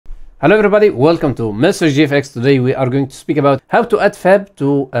Hello everybody, welcome to Mr. GFX. Today we are going to speak about how to add FAB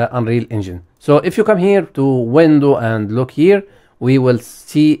to Unreal Engine. So if you come here to window and look here, we will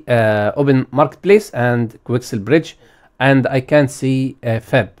see open marketplace and Quixel bridge, and I can see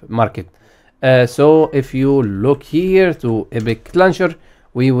FAB market. So if you look here to Epic Launcher,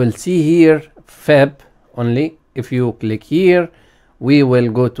 we will see here FAB only. If you click here, we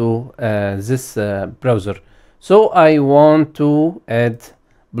will go to this browser. So I want to add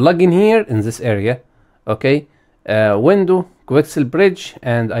plugin here in this area. Okay, window, Quixel bridge,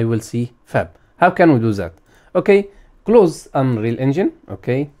 and I will see FAB. How can we do that? Okay, close Unreal Engine.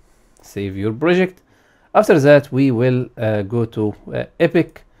 Okay, save your project. After that we will go to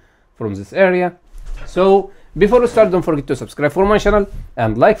Epic from this area. So before we start, don't forget to subscribe for my channel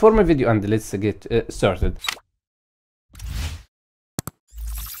and like for my video, and let's get started.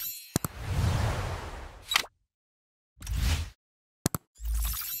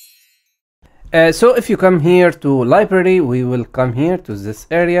 So if you come here to library, we will come here to this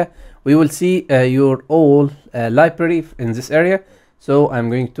area. We will see your all library in this area. So I'm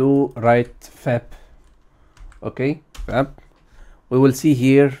going to write FAB. Okay, FAB. We will see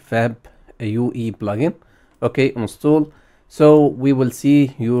here FAB UE plugin. Okay, install. So we will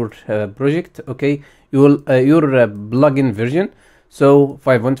see your project. Okay, your plugin version. So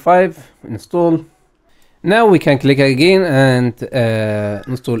 5.5 install. Now we can click again and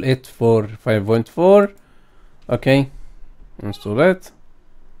install it for 5.4. Okay, install it.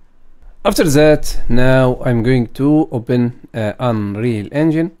 After that, now I'm going to open Unreal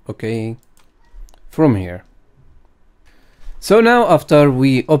Engine. Okay, from here. So now after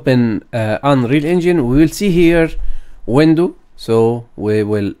we open Unreal Engine, we will see here window. So we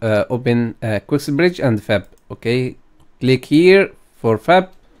will open Quixel bridge and FAB. Okay, click here for FAB.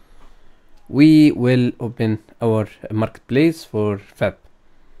 We will open our marketplace for FAB.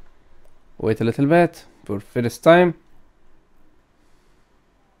 Wait a little bit for first time.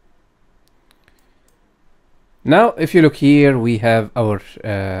 Now if you look here, we have our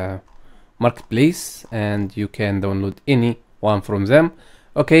marketplace, and you can download any one from them.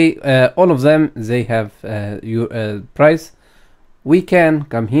 Okay, all of them, they have your price. We can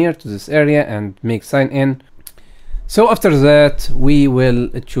come here to this area and make sign in. So after that, we will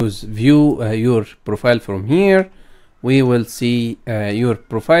choose view your profile from here. We will see your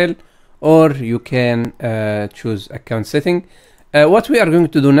profile, or you can choose account setting. What we are going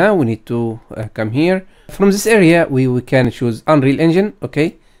to do now, we need to come here. From this area, we can choose Unreal Engine.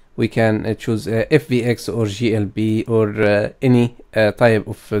 Okay, we can choose FVX or GLB or any type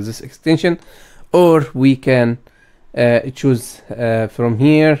of this extension, or we can choose from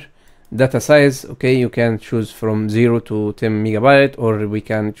here data size. Okay, you can choose from 0 to 10 megabyte, or we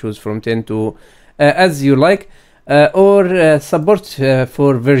can choose from 10 to as you like, or support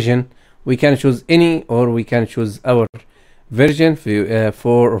for version. We can choose any, or we can choose our version 4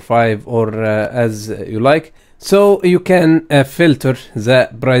 or 5, or as you like. So you can filter the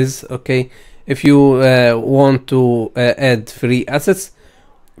price. Okay, if you want to add free assets,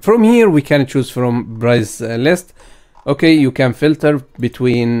 from here we can choose from price list. Okay, you can filter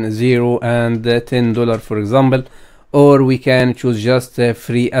between $0 and $10, for example, or we can choose just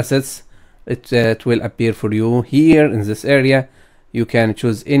free assets. It will appear for you here in this area. You can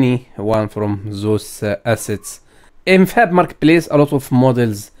choose any one from those assets. In FAB marketplace, a lot of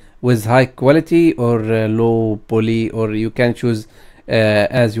models with high quality or low poly, or you can choose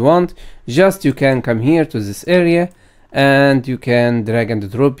as you want. Just you can come here to this area and you can drag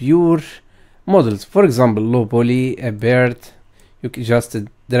and drop your models. For example, low poly, a bird, you can just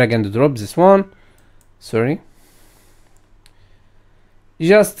drag and drop this one. Sorry,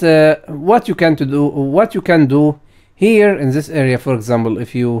 just what you can do here in this area. For example,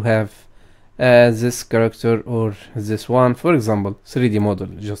 if you have this character or this one, for example 3D model,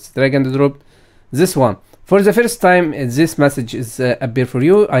 just drag and drop this one. For the first time, this message is appear for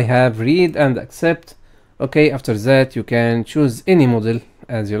you. I have read and accept. Okay, after that you can choose any model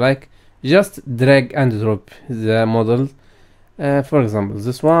as you like. Just drag and drop the model. For example,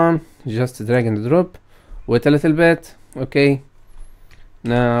 this one, just drag and drop. Wait a little bit. Okay,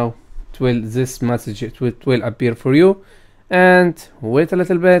 now this message it will appear for you, and wait a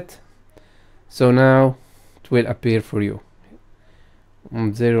little bit. So now it will appear for you.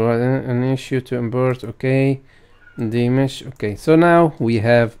 There was an issue to import. Okay, the image. Okay, so now we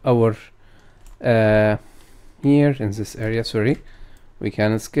have our here in this area. Sorry, we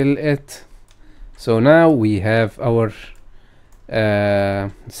can scale it. So now we have our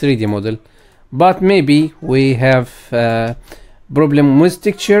 3D model, but maybe we have problem with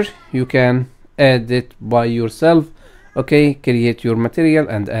texture. You can add it by yourself, Okay, create your material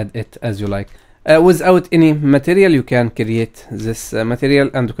and add it as you like. Without any material, you can create this material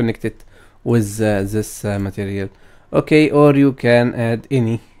and connect it with this material. Okay, or you can add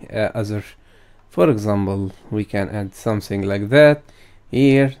any other. For example, we can add something like that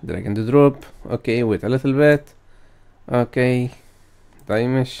here, drag and drop. Okay, wait a little bit. Okay, die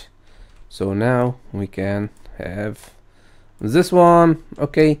mesh. So now we can have this one.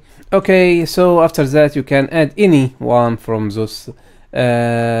 Okay, so after that you can add any one from those.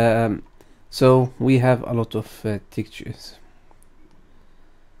 So we have a lot of textures.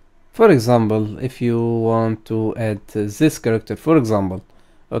 For example, if you want to add this character, for example,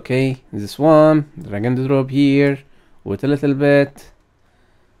 okay, this one, drag and drop here, wait a little bit.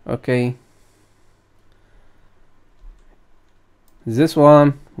 Okay, this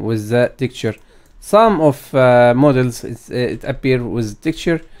one with the texture. Some of models it appear with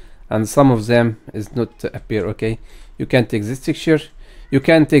texture, and some of them is not appear. Okay, you can take this texture, you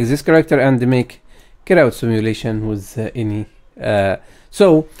can take this character and make crowd simulation with any.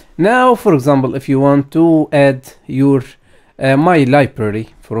 So now, for example, if you want to add your my library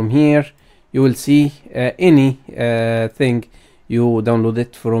from here, you will see any thing you download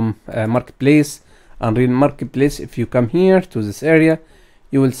it from Marketplace, Unreal Marketplace. If you come here to this area,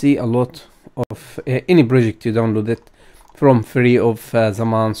 you will see a lot of any project you download it from free of the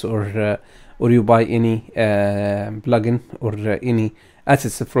month, or you buy any plugin or any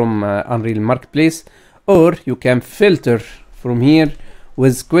assets from Unreal Marketplace, or you can filter from here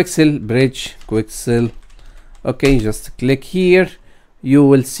with Quixel Bridge Quixel. Okay, just click here, you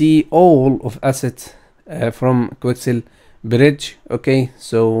will see all of assets from Quixel Bridge. Okay,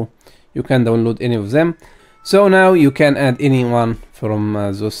 so you can download any of them. So now you can add any one from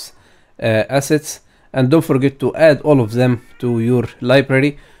those assets, and don't forget to add all of them to your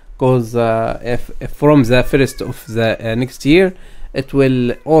library, because if from the first of the next year, it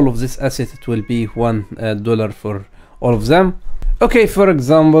will all of this asset, it will be $1 for all of them. Okay, for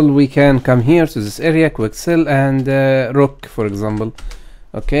example, we can come here to this area, Quixel and Rock, for example.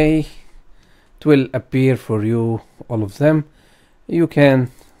 Okay, it will appear for you all of them. You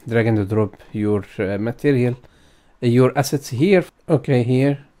can drag and drop your material, your assets here. Okay,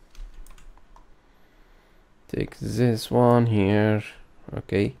 here, take this one here.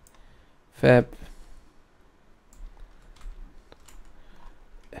 Okay, FAB.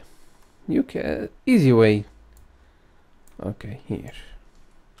 You can easy way. Okay, here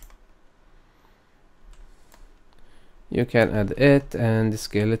you can add it and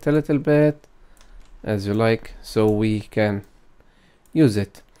scale it a little bit as you like, so we can use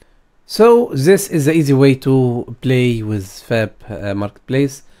it. So this is the easy way to play with FAB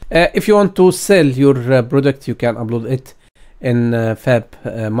Marketplace. If you want to sell your product, you can upload it in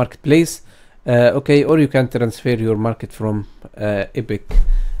FAB Marketplace. Okay, or you can transfer your market from Epic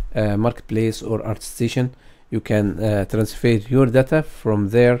Marketplace or ArtStation. You can transfer your data from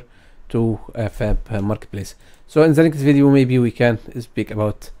there to FAB Marketplace. So in the next video, maybe we can speak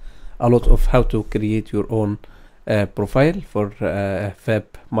about a lot of how to create your own profile for FAB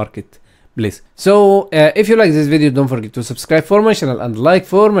Marketplace. So if you like this video, don't forget to subscribe for my channel and like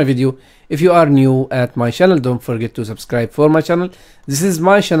for my video. If you are new at my channel, don't forget to subscribe for my channel. This is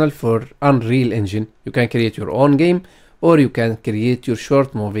my channel for Unreal Engine. You can create your own game, or you can create your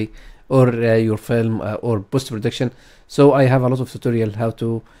short movie, or your film, or post-production. So I have a lot of tutorial how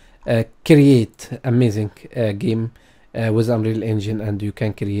to create amazing game with Unreal Engine, and you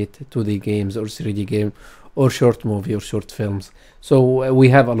can create 2D games or 3D game or short movie or short films. So we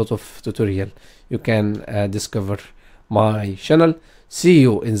have a lot of tutorial. You can discover my channel. See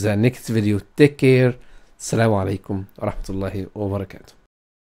you in the next video. Take care. Assalamu alaikum wa rahmatullahi wa barakatuh.